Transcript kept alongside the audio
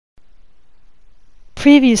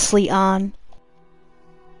Previously on.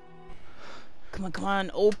 Come on,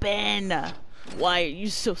 open! Why are you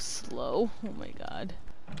so slow? Oh my god.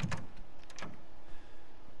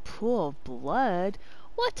 Pool of blood?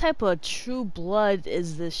 What type of true blood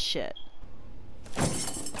is this shit?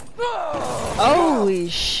 Holy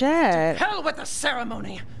shit! Hell with the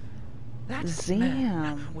ceremony! That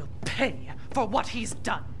man will pay for what he's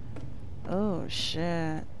done. Oh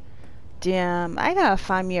shit. Damn, I gotta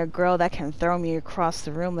find me a girl that can throw me across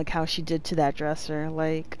the room like how she did to that dresser.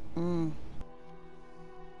 Like,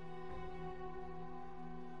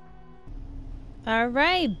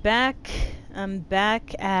 Alright, I'm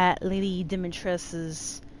back at Lady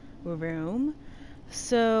Dimitrescu's room.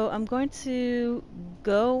 So I'm going to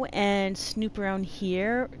go and snoop around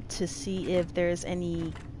here to see if there's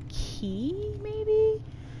any key, maybe,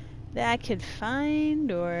 that I could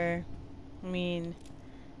find, or, I mean,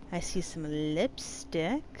 I see some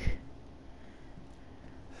lipstick.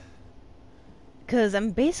 Because I'm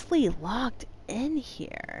basically locked in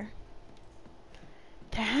here.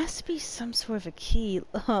 There has to be some sort of a key.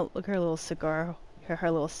 Oh, look, her little cigar,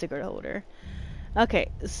 her little cigarette holder.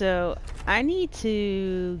 Okay, so I need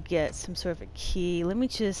to get some sort of a key. Let me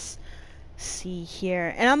just see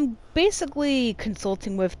here. And I'm basically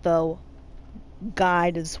consulting with the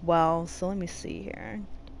guide as well. So let me see here.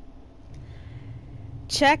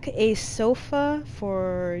 Check a sofa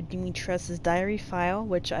for Dimitrescu's diary file,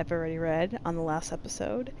 which I've already read on the last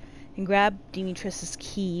episode. And grab Dimitrescu's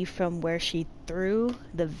key from where she threw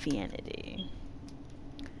the vanity.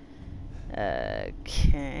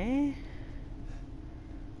 Okay.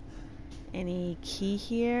 Any key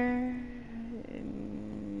here?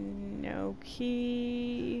 No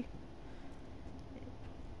key.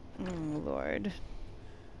 Oh Lord.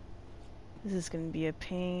 This is gonna be a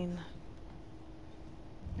pain.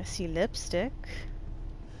 I see lipstick.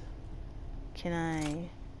 Can I...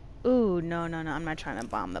 Ooh, no, I'm not trying to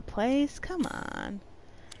bomb the place. Come on.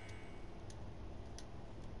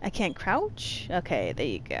 I can't crouch? Okay, there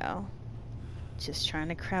you go. Just trying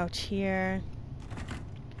to crouch here.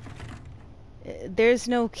 There's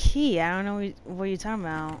no key. I don't know what you're talking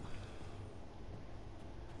about.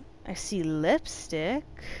 I see lipstick.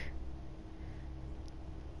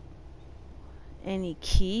 Any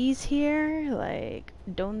keys here? Like,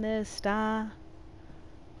 ¿dónde está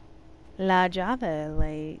la llave?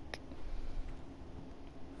 Like,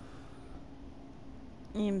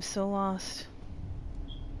 I'm so lost.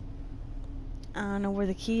 I don't know where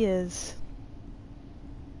the key is.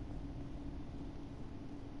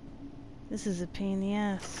 This is a pain in the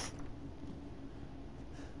ass.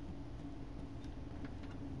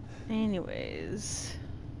 Anyways.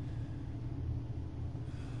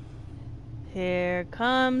 Here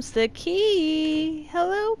comes the key.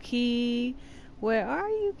 Hello, key. Where are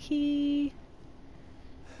you, key?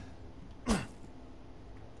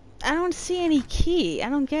 I don't see any key. I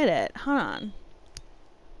don't get it. Hold on.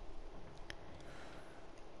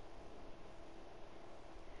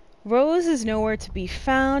 Rose is nowhere to be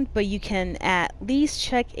found, but you can at least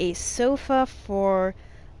check a sofa for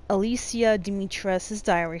Alicia Dimitrescu's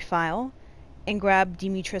diary file and grab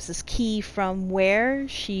Dimitrescu's key from where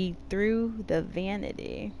she threw the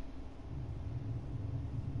vanity.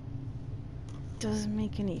 Doesn't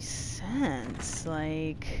make any sense.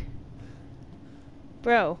 Like,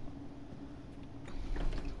 bro.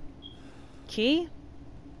 Key?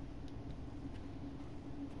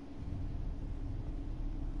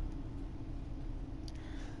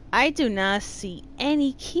 I do not see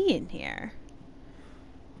any key in here.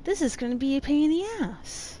 This is gonna be a pain in the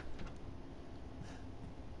ass.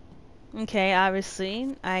 Okay,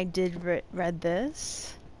 obviously, I did read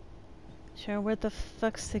this. Sure, where the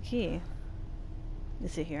fuck's the key?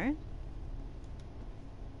 Is it here?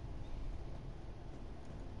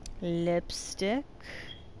 Lipstick.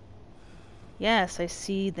 Yes, I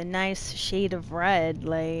see the nice shade of red,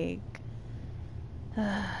 like...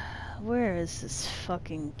 where is this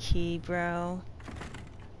fucking key, bro?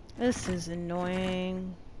 This is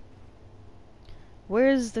annoying.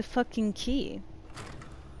 Where's the fucking key?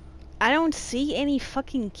 I don't see any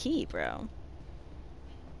fucking key, bro.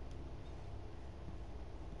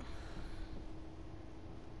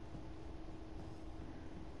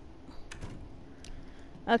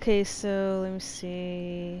 Okay, so let me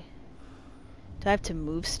see. Do I have to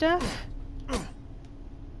move stuff?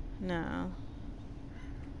 No.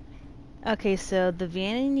 Okay, so the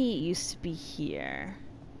vanity used to be here.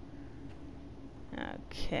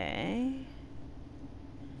 Okay.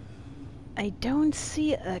 I don't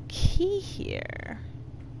see a key here.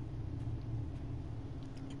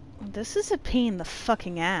 This is a pain in the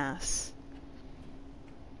fucking ass.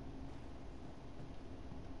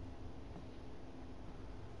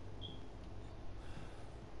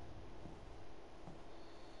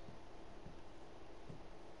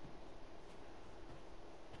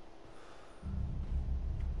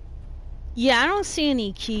 Yeah, I don't see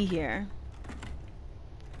any key here.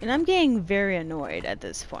 And I'm getting very annoyed at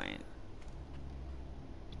this point.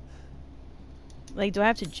 Like, do I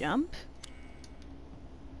have to jump?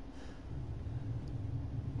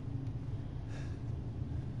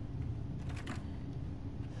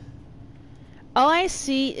 All I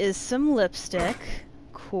see is some lipstick.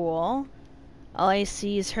 Cool. All I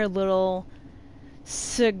see is her little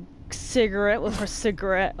cigarette with her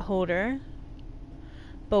cigarette holder.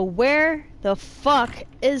 But where the fuck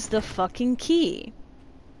is the fucking key?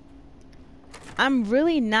 I'm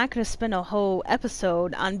really not gonna spend a whole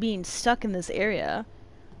episode on being stuck in this area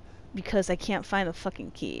because I can't find the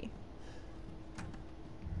fucking key.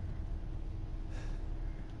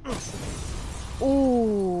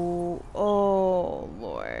 Ooh, oh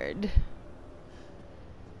Lord.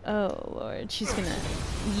 Oh Lord, she's gonna...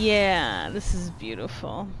 Yeah, this is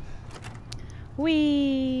beautiful.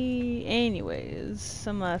 Anyways,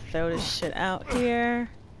 I'm gonna throw this shit out here.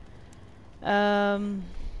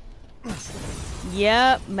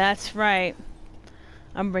 Yep, that's right.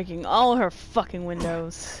 I'm breaking all her fucking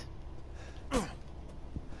windows.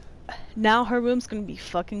 Now her room's gonna be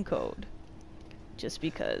fucking cold. Just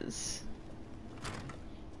because.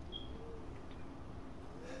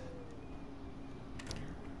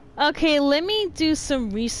 Okay, let me do some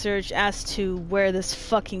research as to where this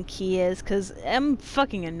fucking key is, cause I'm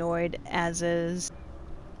fucking annoyed as is.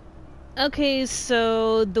 Okay,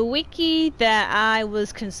 so the wiki that I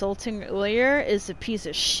was consulting earlier is a piece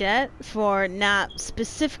of shit for not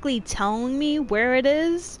specifically telling me where it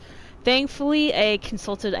is. Thankfully, I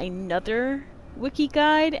consulted another wiki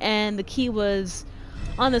guide, and the key was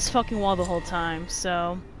on this fucking wall the whole time,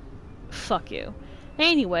 so fuck you.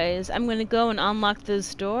 Anyways, I'm gonna go and unlock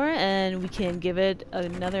this door, and we can give it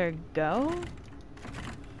another go?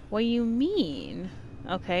 What do you mean?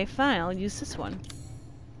 Okay, fine, I'll use this one.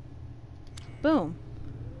 Boom.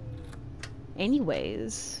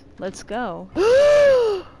 Anyways, let's go.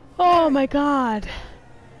 Oh my god.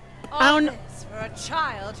 I don't know. For a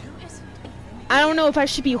child who isn't even I don't know if I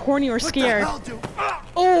should be horny or scared.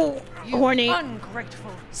 Oh, you horny.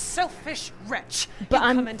 Ungrateful, selfish wretch. But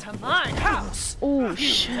you come into my house. Oh you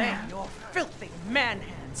shit. lay your filthy man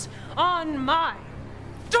hands on my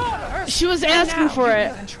daughter. She was asking for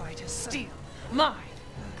it. And try to steal my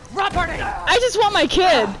property. I just want my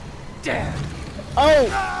kid. Dare. Oh.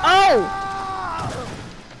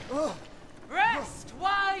 Rest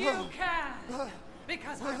while you can,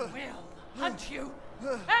 because I will hunt you,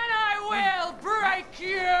 and I will break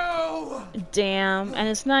you! Damn, and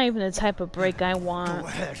it's not even the type of break I Go want.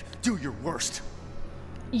 ahead, do your worst.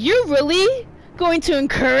 You're really going to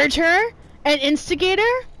encourage her and instigate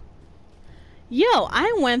her? Yo,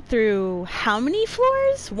 I went through how many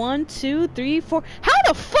floors? 1, 2, 3, 4. How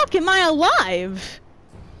the fuck am I alive?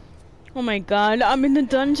 Oh my god, I'm in the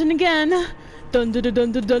dungeon again.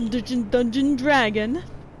 Dungeon dragon.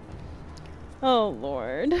 Oh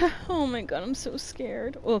lord. Oh my god, I'm so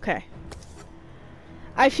scared. Okay.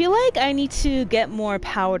 I feel like I need to get more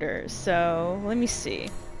powder, so let me see.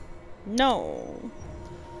 No.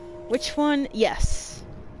 Which one? Yes.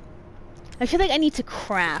 I feel like I need to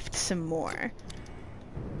craft some more.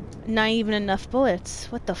 Not even enough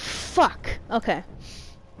bullets. What the fuck? Okay.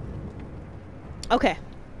 Okay.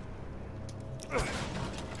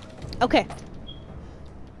 Okay.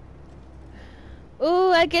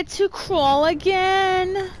 Ooh, I get to crawl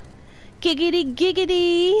again. Giggity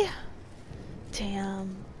giggity.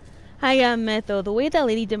 Damn. I gotta admit though, the way that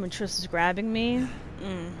Lady Dimitrescu is grabbing me.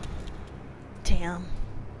 Damn.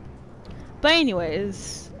 But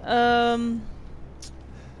anyways,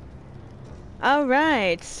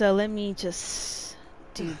 alright, so let me just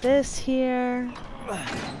do this here.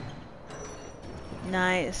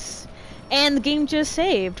 Nice. And the game just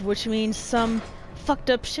saved, which means some fucked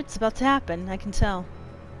up shit's about to happen, I can tell.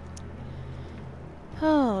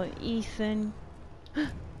 Oh, Ethan.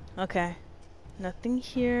 Okay. Nothing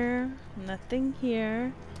here. Nothing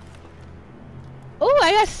here. Oh,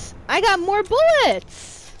 I got more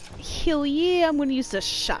bullets! Hell yeah, I'm gonna use the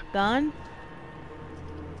shotgun.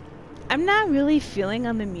 I'm not really feeling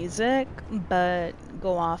on the music, but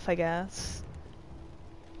go off, I guess.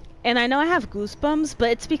 And I know I have goosebumps,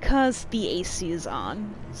 but it's because the AC is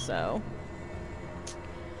on, so.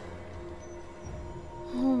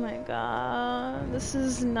 Oh my god, this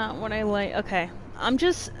is not what I like. Okay, I'm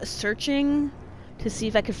just searching to see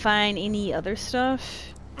if I could find any other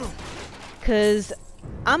stuff. Cause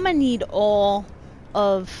I'm gonna need all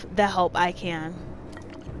of the help I can.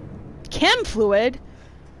 Chem fluid?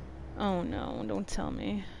 Oh no, don't tell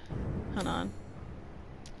me. Hold on.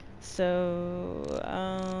 So,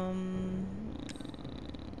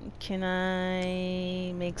 Can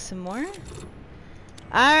I make some more?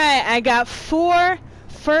 Alright, I got 4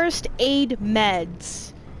 first aid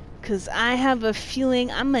meds. Cause I have a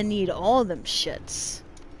feeling I'm gonna need all them shits.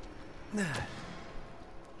 Ah!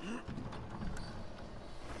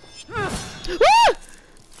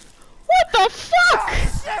 What the fuck?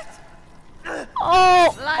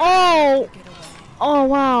 Oh, oh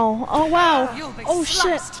wow, oh wow, You'll be oh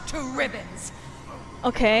shit. sliced to ribbons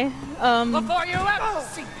Okay, before you ever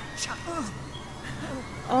see the child.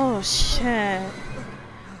 oh shit.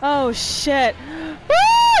 Oh shit.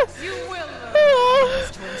 Ah! You will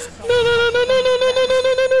Oh. No, no, no, no, no, no, no, no,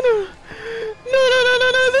 no, no, no, no. No, no, no, no,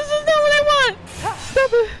 no, this is not what I want.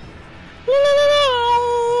 Stop it. No, no, no,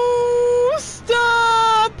 no.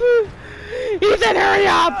 Stop. Ethan, hurry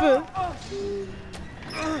up.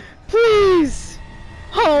 Please.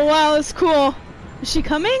 Oh, wow, that's cool. Is she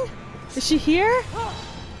coming? Is she here?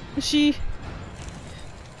 Is she...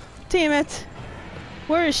 Damn it.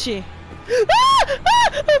 Where is she? Ah! Ah!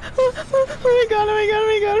 Oh my god, oh my god, oh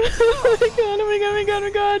my god. Oh my god, oh my god, oh my god, oh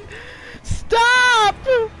my god. Stop!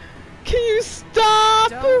 Can you stop?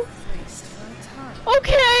 Don't waste my time.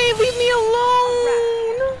 Okay, leave me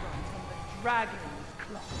alone. Dragon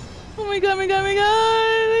claw. Oh my god, oh my god, oh my god.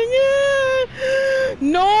 Oh my god.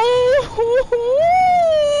 No!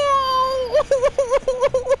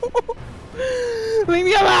 Leave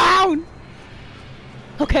me alone!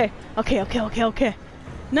 Okay, okay, okay, okay, okay.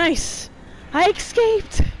 Nice. I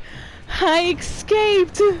escaped. I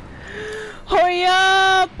escaped. Hurry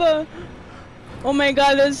up. Oh my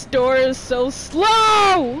god, this door is so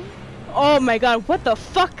slow. Oh my god, what the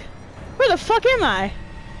fuck? Where the fuck am I?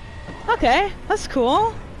 Okay, that's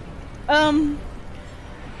cool. Oh,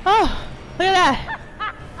 look at that.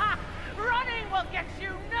 Running will get you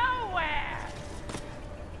nowhere.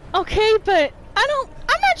 Okay, but I'm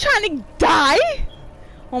not trying to die.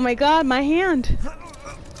 Oh my god, my hand.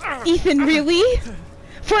 Ethan, really?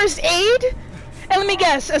 First aid? And let me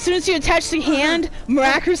guess, as soon as you attach the hand,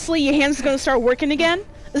 miraculously your hand's gonna start working again?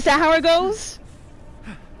 Is that how it goes?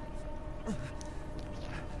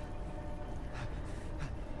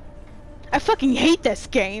 I fucking hate this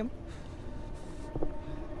game.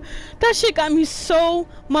 That shit got me so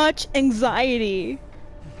much anxiety.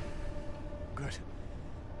 Good.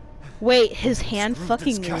 Wait, his hand Screw this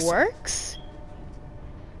fucking castle. works?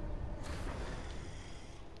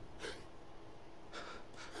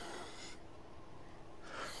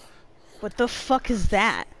 What the fuck is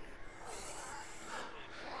that?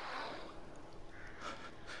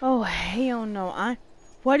 Oh, hell no.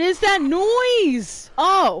 What is that noise?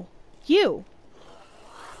 Oh, you.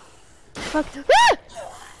 Fuck. Ah!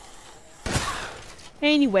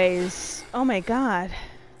 Anyways, oh my god.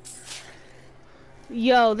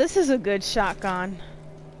 Yo, this is a good shotgun.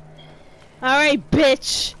 Alright,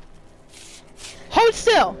 bitch. Hold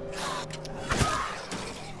still.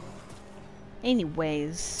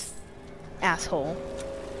 Anyways. Asshole.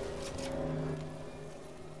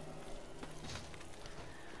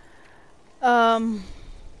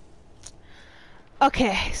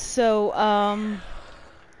 Okay, so,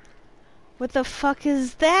 what the fuck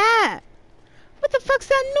is that? What the fuck's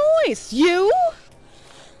that noise? You?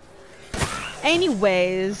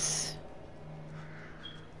 Anyways.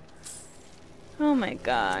 Oh my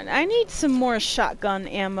god, I need some more shotgun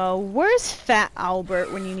ammo. Where's Fat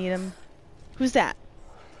Albert when you need him? Who's that?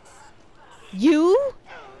 You?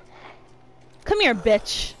 Come here,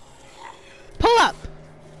 bitch. Pull up.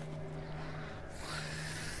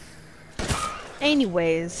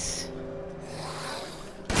 Anyways.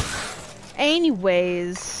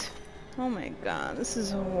 Oh my god, this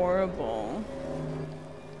is horrible.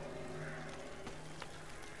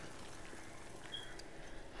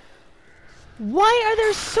 Why are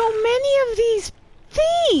there so many of these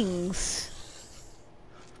things?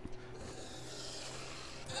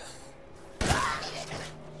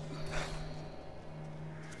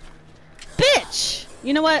 Bitch!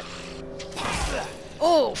 You know what?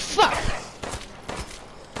 Oh, fuck!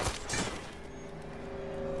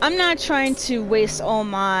 I'm not trying to waste all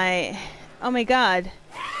my... Oh my god.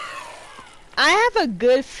 I have a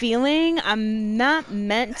good feeling I'm not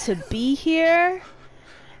meant to be here.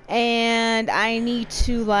 And I need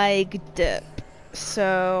to, like, dip.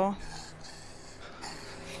 So...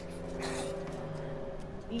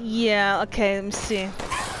 Yeah, okay, let me see.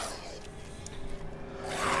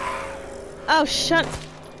 Oh, shut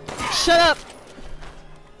up.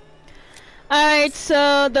 Alright,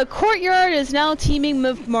 so the courtyard is now teeming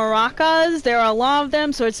with maracas. There are a lot of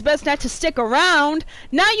them, so it's best not to stick around.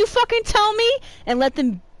 Now you fucking tell me and let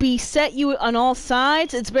them beset you on all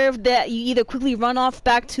sides. It's better that you either quickly run off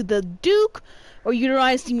back to the Duke, or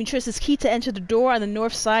utilize Dimitrescu's key to enter the door on the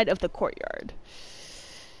north side of the courtyard.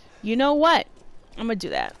 You know what? I'm gonna do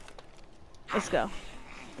that. Let's go.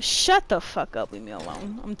 Shut the fuck up, leave me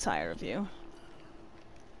alone. I'm tired of you.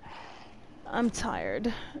 I'm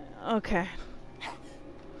tired. Okay.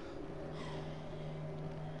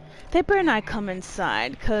 They better not come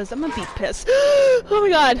inside, cause I'm gonna be pissed. Oh my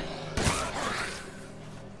god!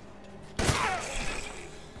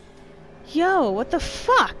 Yo, what the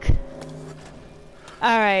fuck?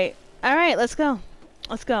 Alright. Alright, let's go.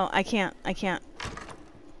 Let's go. I can't.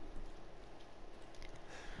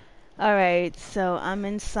 Alright, so I'm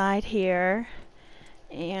inside here.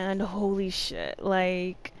 And holy shit,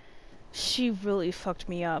 like, she really fucked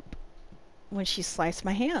me up when she sliced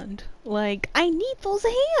my hand. Like, I need those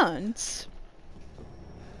hands.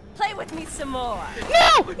 Play with me some more.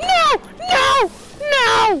 No! No! No!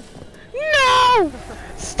 No! No!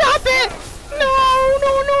 Stop it! No!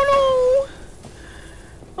 No! No! No!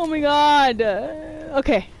 Oh my god.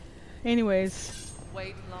 Okay. Anyways.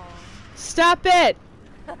 Wait long. Stop it!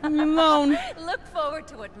 Leave me alone. Look forward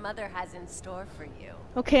to what Mother has in store for you.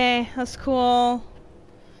 Okay, that's cool.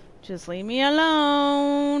 Just leave me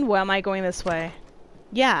alone. Well, am I going this way?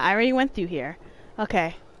 Yeah, I already went through here.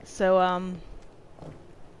 Okay, so,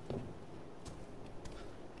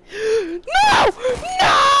 No!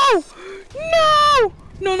 No! No!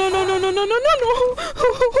 No, no, no, no, no, no, no, no, no!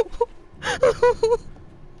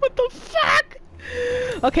 What the fuck?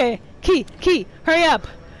 Okay, key, hurry up!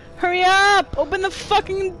 Hurry up! Open the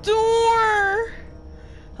fucking door!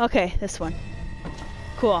 Okay, this one.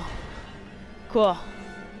 Cool. Cool.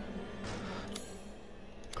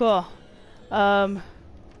 Cool. Oh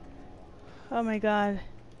my god.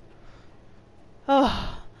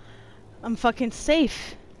 Oh. I'm fucking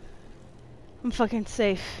safe. I'm fucking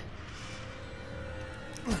safe.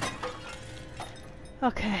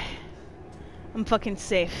 Okay. I'm fucking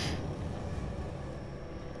safe.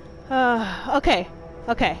 Okay.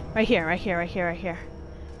 Okay. Right here.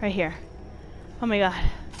 Oh my god.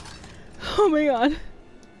 Oh my god.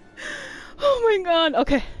 Oh my god.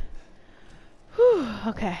 Okay. Whew.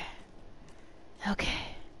 Okay. Okay.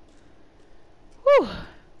 Whew.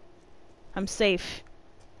 I'm safe.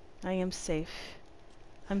 I am safe.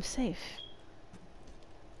 I'm safe.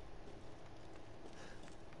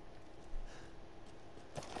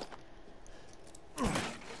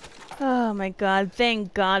 Oh my god,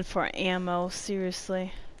 thank god for ammo,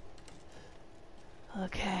 seriously.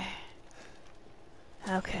 Okay.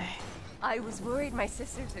 Okay. I was worried my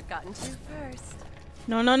sisters had gotten to you first.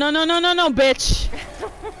 No, no, no, no, no, no, no, bitch!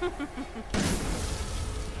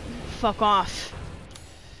 Fuck off.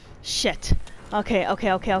 Shit. Okay.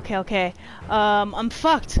 I'm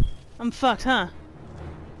fucked. I'm fucked, huh?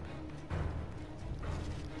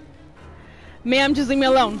 Ma'am, just leave me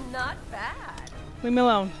alone. Not bad. Leave me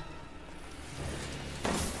alone.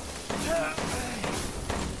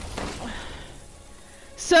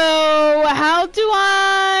 So, how do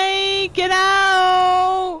I get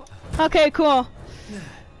out? Okay, cool.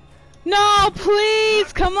 No,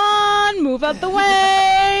 please, come on, move out the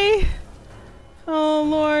way. Oh,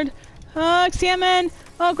 Lord. Oh, examine.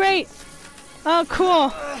 Oh, great. Oh,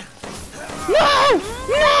 cool. No!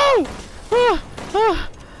 No!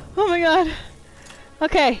 Oh my god.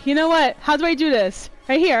 Okay, you know what? How do I do this?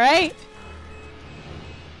 Right here, right?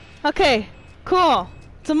 Okay, cool.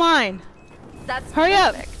 It's a mine. That's Hurry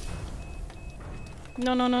perfect. up.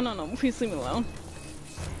 No. Please leave me alone.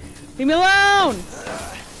 Leave me alone!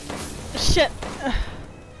 Shit.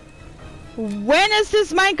 When is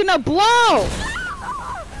this mine gonna blow?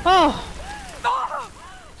 Oh.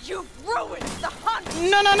 You've ruined the hunt.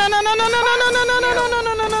 No.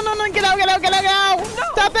 Get out. No.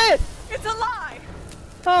 Stop it. It's a lie.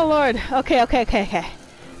 Oh, Lord. Okay.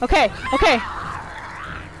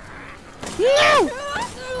 No!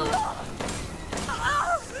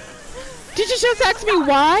 Did you just ask me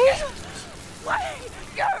why? Wait,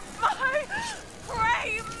 you're my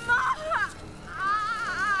prey mine.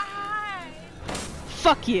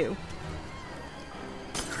 Fuck you.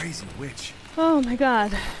 Crazy witch. Oh my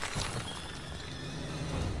god.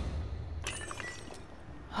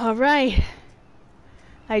 Alright.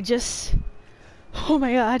 Oh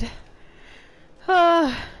my god.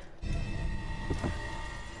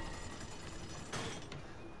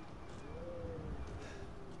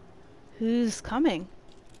 Who's coming?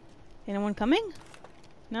 Anyone coming?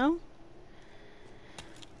 No?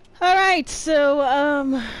 Alright,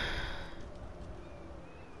 so,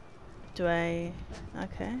 do I...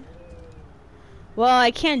 Okay. Well,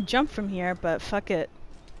 I can't jump from here, but fuck it.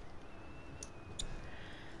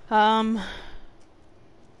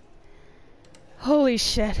 Holy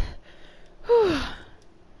shit.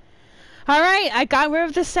 Alright, I got rid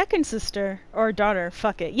of the second sister. Or daughter,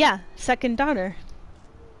 fuck it. Yeah, second daughter.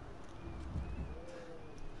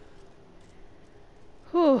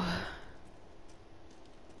 Whew.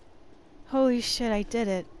 Holy shit, I did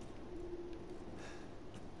it.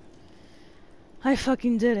 I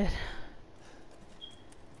fucking did it.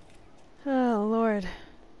 Oh, Lord.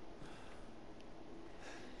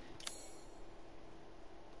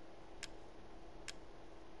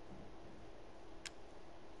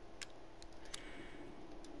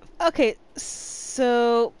 Okay,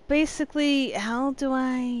 so basically, how do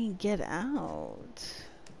I get out?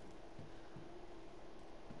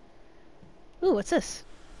 Ooh, what's this?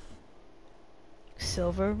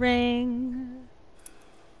 Silver ring.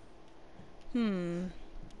 Hmm.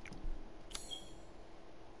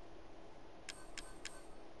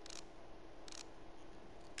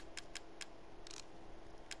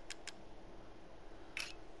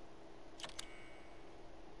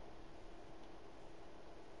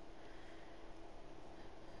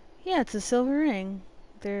 Yeah, it's a silver ring.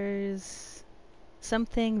 There's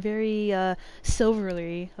something very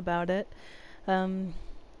silvery about it.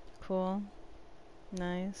 Cool.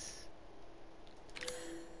 Nice.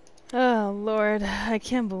 Oh Lord, I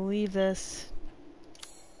can't believe this.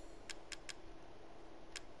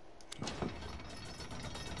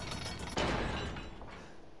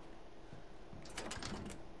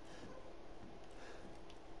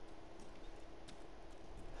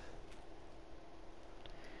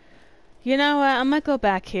 You know what? I'm gonna go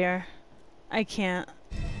back here. I can't.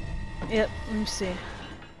 Yep, let me see.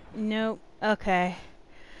 Nope. Okay.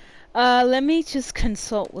 Let me just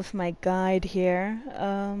consult with my guide here.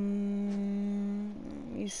 Let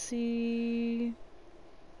me see.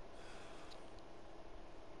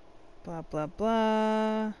 Blah, blah,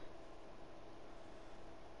 blah.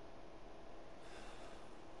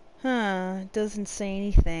 Huh, it doesn't say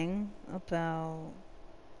anything about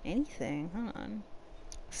anything. Hold on.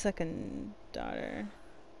 Second daughter.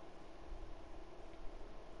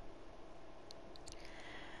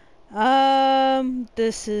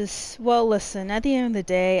 This is, well, listen, at the end of the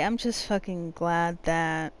day, I'm just fucking glad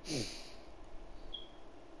that,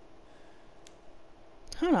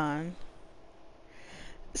 hold on.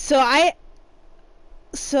 So I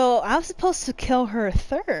was supposed to kill her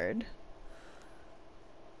third.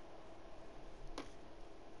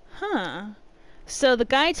 Huh. So the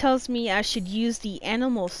guy tells me I should use the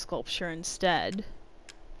animal sculpture instead.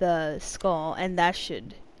 The skull, and that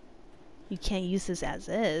should, you can't use this as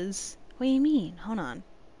is. What do you mean? Hold on.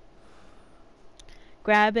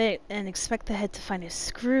 Grab it and expect the head to find a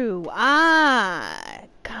screw. Ah!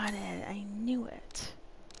 Got it. I knew it.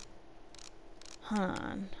 Hold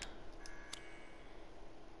on.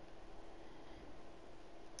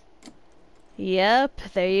 Yep,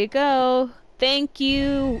 there you go. Thank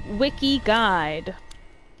you, Wiki Guide.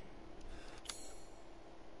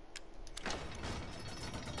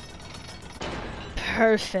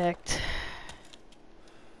 Perfect.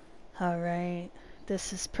 Alright.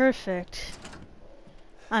 This is perfect.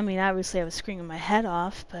 I mean, obviously I was screaming my head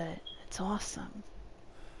off, but it's awesome.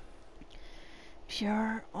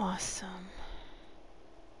 Pure awesome.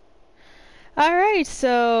 Alright,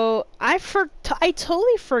 so I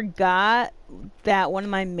totally forgot that one of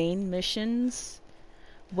my main missions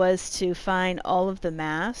was to find all of the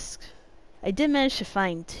masks. I did manage to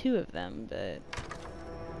find 2 of them, but...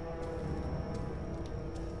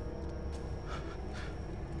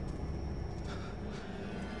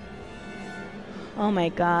 Oh my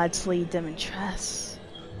god, it's Lady Dimitrescu.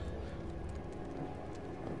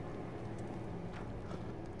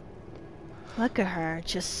 Look at her,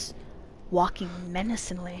 just walking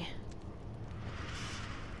menacingly.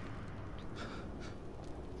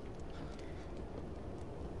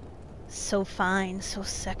 So fine, so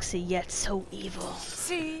sexy, yet so evil.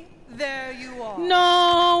 See, there you are.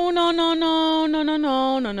 No, no, no, no, no, no,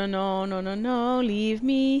 no, no, no, no, no, no, no, leave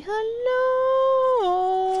me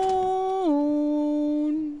alone.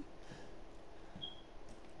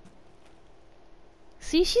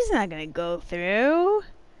 See, she's not gonna go through.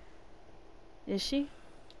 Is she?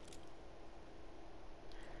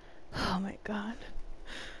 Oh my god.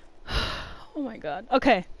 Oh my god.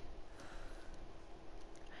 Okay.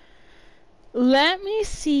 Let me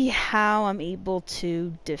see how I'm able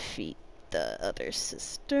to defeat the other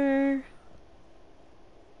sister.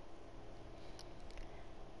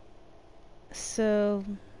 So...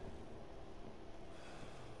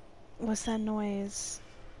 what's that noise?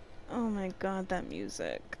 Oh my god, that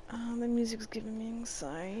music. Oh, the music's giving me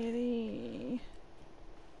anxiety.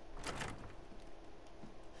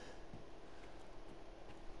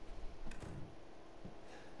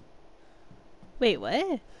 Wait,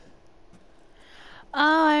 what?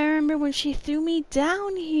 Oh, I remember when she threw me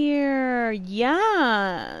down here.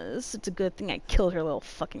 Yes. It's a good thing I killed her little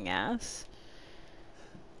fucking ass.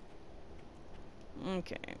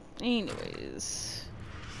 Okay. Anyways.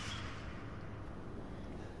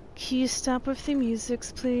 Can you stop with the music,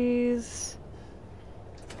 please?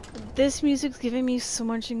 This music's giving me so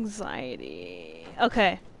much anxiety.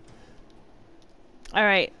 Okay.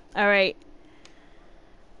 Alright. Alright.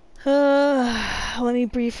 Let me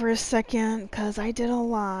breathe for a second, because I did a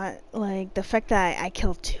lot. Like, the fact that I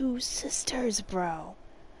killed 2 sisters, bro.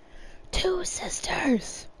 2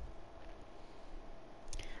 sisters!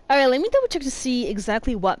 Alright, let me double check to see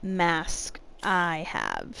exactly what mask I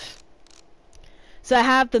have. So I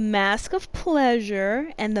have the mask of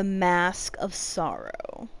pleasure and the mask of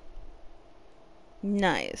sorrow.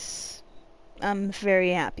 Nice. I'm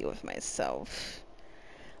very happy with myself.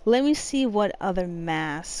 Let me see what other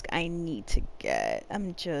mask I need to get.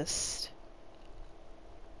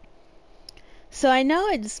 So I know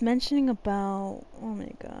it's mentioning about... Oh my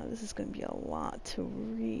god, this is going to be a lot to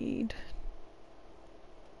read.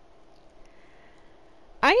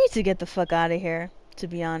 I need to get the fuck out of here, to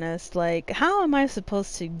be honest. Like, how am I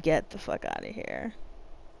supposed to get the fuck out of here?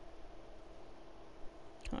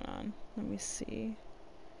 Hold on, let me see.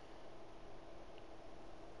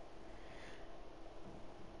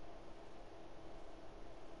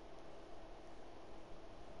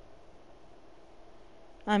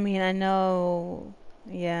 I mean, I know...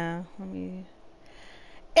 Yeah, let me...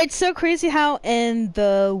 It's so crazy how in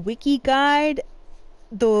the wiki guide,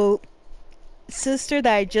 the sister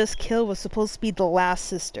that I just killed was supposed to be the last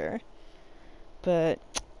sister. But,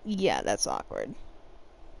 yeah, that's awkward.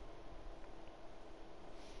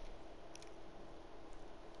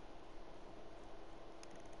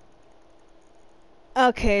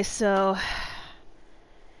 Okay, so...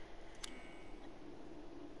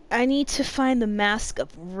 I need to find the Mask of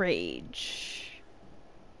Rage.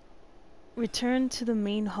 Return to the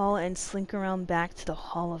main hall and slink around back to the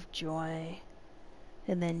Hall of Joy.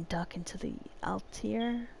 And then duck into the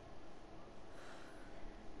Altair.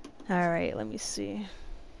 Alright, let me see.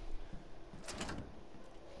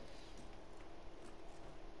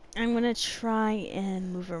 I'm gonna try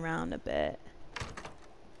and move around a bit.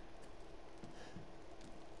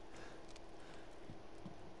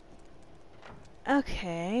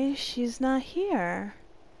 Okay, she's not here.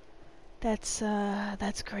 That's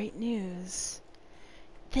great news.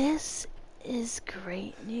 This is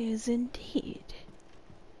great news indeed.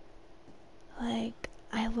 Like,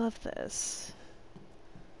 I love this.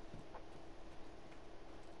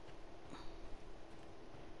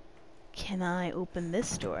 Can I open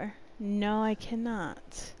this door? No, I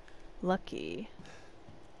cannot. Lucky.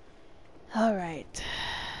 Alright.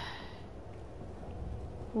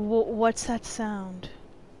 What's that sound?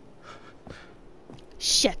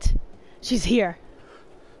 Shit! She's here!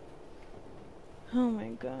 Oh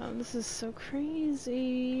my god, this is so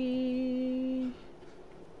crazy.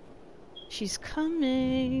 She's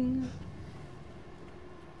coming.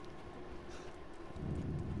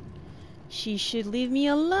 She should leave me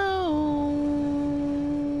alone.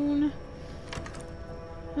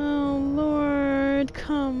 Oh Lord,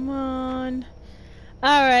 come on.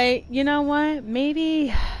 Alright, you know what?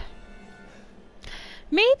 Maybe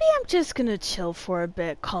I'm just gonna chill for a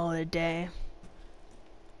bit, call it a day.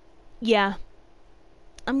 Yeah,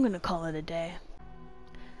 I'm gonna call it a day.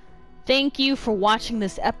 Thank you for watching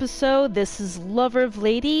this episode. This is Lover of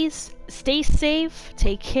Ladies. Stay safe,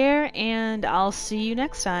 take care, and I'll see you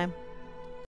next time.